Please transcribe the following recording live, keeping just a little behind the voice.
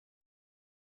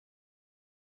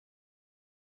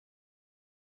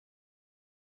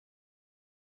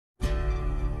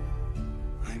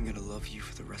love you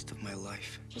for the rest of my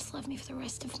life. Just love me for the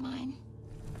rest of mine.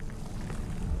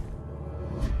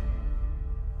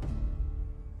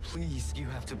 Please, you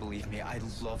have to believe me. I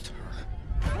loved her.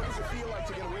 What does it feel like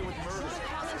to get away with murder?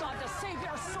 To save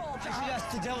their soul. I should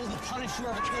ask the devil to punish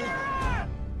whoever killed her.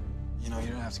 You know, you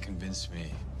don't have to convince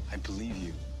me. I believe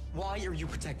you. Why are you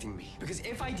protecting me? Because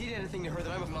if I did anything to her,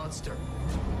 then I'm a monster.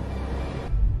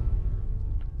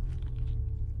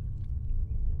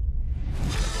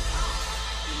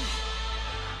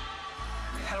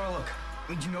 How do I look?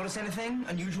 Did you notice anything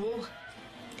unusual?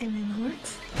 And then what?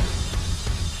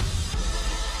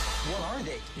 What are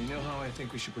they? You know how I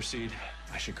think we should proceed?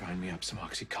 I should grind me up some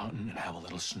OxyContin and have a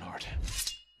little snort.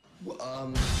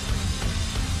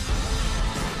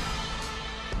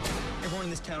 Everyone in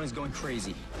this town is going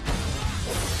crazy.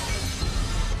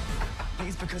 I think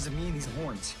it's because of me and these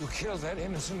horns. You killed that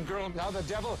innocent girl. Now the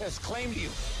devil has claimed you.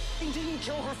 He didn't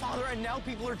kill her father, and now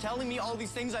people are telling me all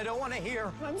these things I don't want to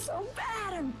hear. I'm so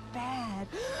bad. I'm bad.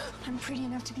 I'm pretty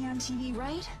enough to be on TV,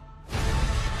 right?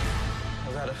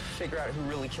 I gotta figure out who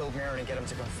really killed Marin and get him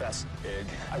to confess. Big.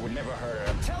 I would never hurt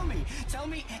her. Tell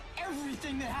me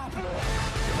everything that happened.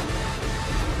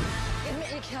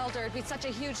 Admit you killed her. It'd be such a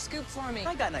huge scoop for me.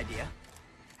 I got an idea.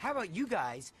 How about you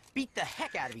guys beat the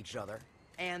heck out of each other,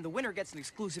 and the winner gets an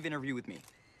exclusive interview with me?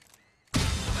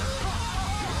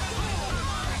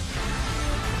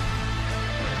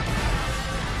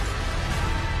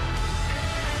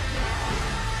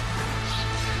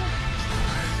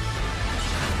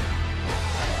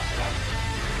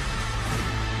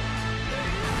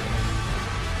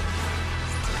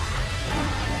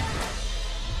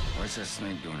 What's that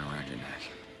snake doing around your neck?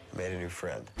 I made a new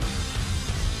friend.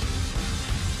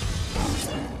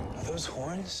 Are those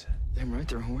horns? Damn right,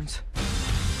 they're horns.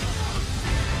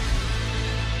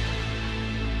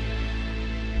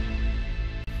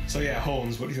 So yeah,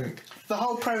 horns, what do you think? The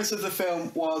whole premise of the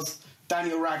film was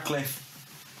Daniel Radcliffe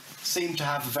seemed to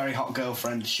have a very hot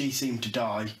girlfriend. She seemed to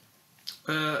die.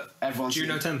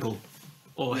 Juno Temple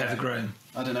or Heather Graham?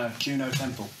 I don't know. Juno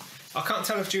Temple. I can't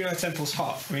tell if Juno Temple's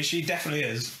hot. I mean, she definitely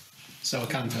is, so I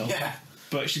can tell. Yeah.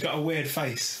 But she's got a weird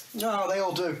face. No, they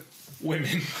all do.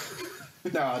 Women.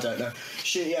 No, I don't know.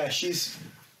 She's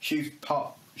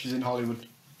hot. She's in Hollywood.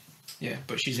 Yeah,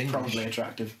 but she's English. Probably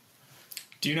attractive.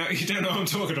 You don't know what I'm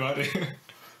talking about, do you?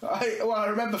 I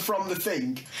remember from The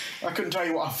Thing. I couldn't tell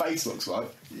you what her face looks like.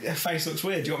 Her face looks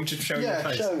weird. Do you want me to show you her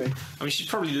face? Yeah, show me. I mean, she's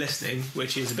probably listening,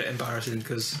 which is a bit embarrassing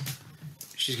because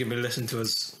she's going to be listening to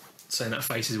us saying that her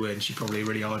face is weird and she probably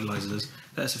really idolises us.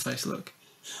 There's her face, look.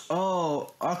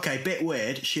 Oh, okay, bit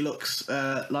weird. She looks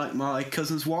like my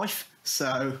cousin's wife,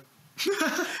 so...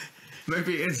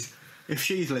 Maybe it is. If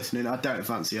she's listening, I don't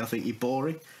fancy her. I think you're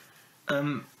boring.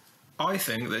 I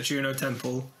think that Juno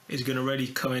Temple is going to really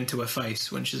come into her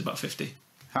face when she's about 50.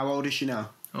 How old is she now?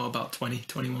 Oh, about 20,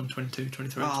 21, 22,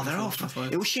 23, Oh, they're all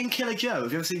 25. It was she in Killer Joe.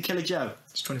 Have you ever seen Killer Joe?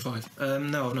 It's 25.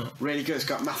 No, I've not. Really good. It's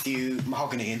got Matthew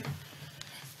Mahogany in.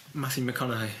 Matthew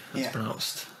McConaughey, that's Yeah.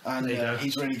 pronounced. And There you go.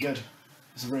 he's really good.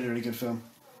 It's a really, really good film.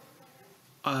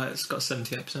 It's got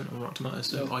 78% on Rotten Tomatoes,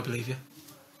 so Yeah. I believe you.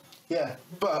 Yeah,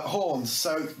 but horns.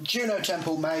 So Juno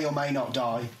Temple may or may not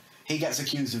die. He gets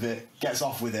accused of it, gets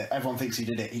off with it. Everyone thinks he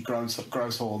did it. He grows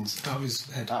horns Out of his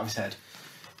head. out of his head.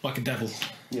 Like a devil.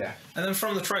 Yeah. And then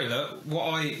from the trailer, what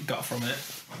I got from it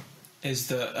is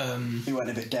that, He went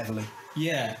a bit devilly.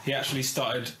 yeah, he actually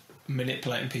started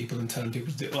manipulating people and telling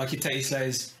people to do... Like he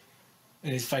says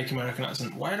in his fake American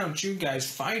accent, why don't you guys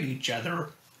fight each other?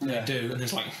 And Yeah. they do, and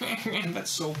it's like,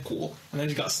 that's so cool. And then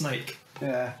he's got a snake.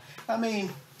 Yeah. I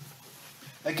mean,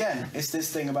 again, it's this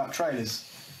thing about trailers.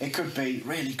 It could be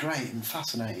really great and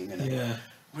fascinating and Yeah.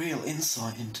 a real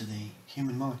insight into the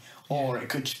human mind. Or it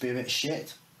could just be a bit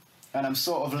shit. And I'm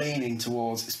sort of leaning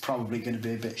towards it's probably going to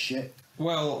be a bit shit.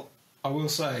 Well, I will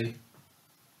say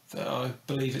that I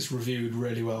believe it's reviewed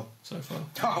really well so far.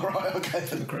 Oh, right, okay.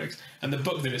 The critics. And the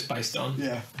book that it's based on,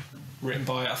 Yeah. written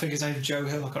by, I think his name's Joe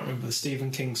Hill, I can't remember, the Stephen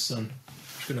King's son. I'm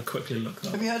just going to quickly look that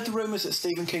up. Have you heard the rumours that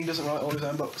Stephen King doesn't write all his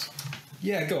own books?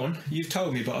 Yeah, go on. You've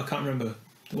told me, but I can't remember.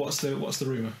 What's the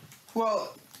rumour?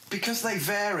 Well, because they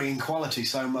vary in quality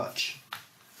so much,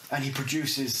 and he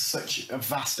produces such a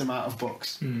vast amount of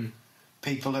books,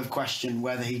 people have questioned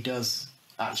whether he does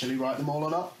actually write them all or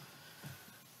not.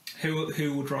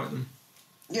 Who would write them?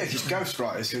 Yeah, just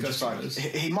ghostwriters. He'll just like Ghostwriters.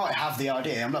 he might have the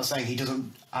idea. I'm not saying he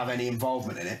doesn't have any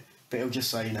involvement in it, but he'll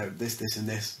just say, this, and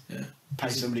this. Yeah. Pay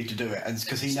somebody to do it, and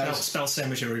because he knows, Spell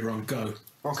cemetery wrong. Go.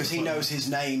 or because he knows his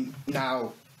name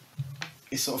now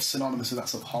is sort of synonymous with that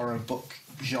sort of horror book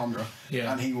genre,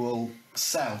 Yeah. and he will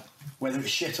sell whether it's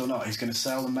shit or not. He's going to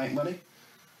sell and make money.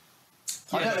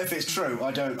 I don't know if it's true.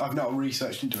 I've not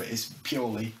researched into it. It's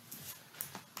purely.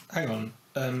 Hang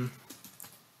on.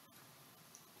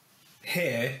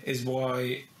 Here is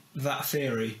why that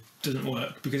theory doesn't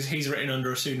work, because he's written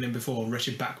under a pseudonym before,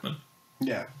 Richard Bachman.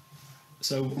 Yeah.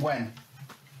 So When?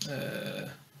 70s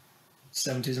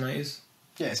and 80s.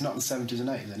 Yeah, it's not the 70s and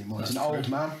 80s anymore. That's He's an old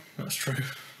true. man. That's true.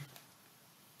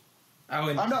 Oh,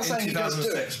 I'm not saying he does do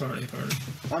it. 2006, apparently.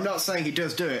 I'm not saying he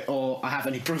does do it, or I have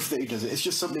any proof that he does it. It's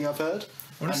just something I've heard.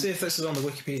 I want to see if this is on the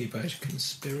Wikipedia page.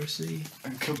 Conspiracy.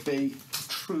 And could be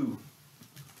true.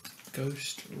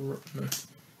 Ghost. No.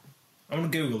 I want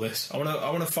to Google this. I want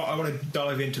to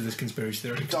dive into this conspiracy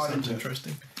theory. Because it sounds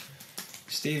interesting.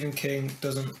 Stephen King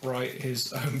doesn't write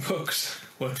his own books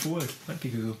word for word. Thank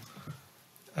you,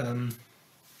 Google.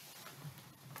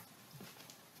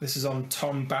 This is on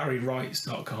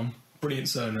TomBarryWrites.com. Brilliant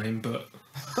surname, but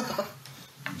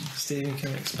Stephen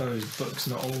King exposed books,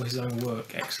 not all his own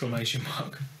work! Exclamation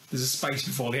mark. There's a space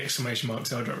before the exclamation mark,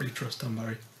 so I don't really trust Tom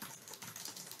Barry.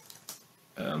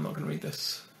 I'm not going to read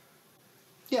this.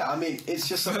 Yeah, I mean, it's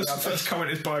just something First comment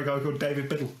is by a guy called David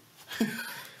Biddle.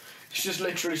 It's just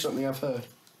literally something I've heard.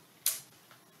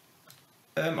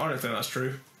 I don't think that's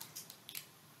true,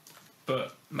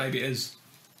 but maybe it is.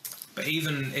 But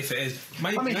even if it is,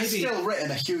 maybe he's still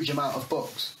written a huge amount of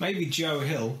books. Maybe Joe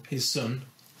Hill, his son,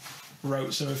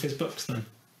 wrote some of his books then,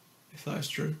 if that is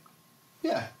true.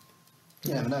 Yeah,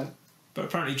 you never know. But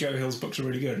apparently Joe Hill's books are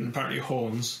really good, and apparently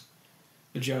Horns,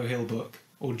 the Joe Hill book,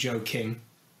 or Joe King,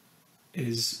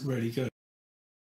 is really good.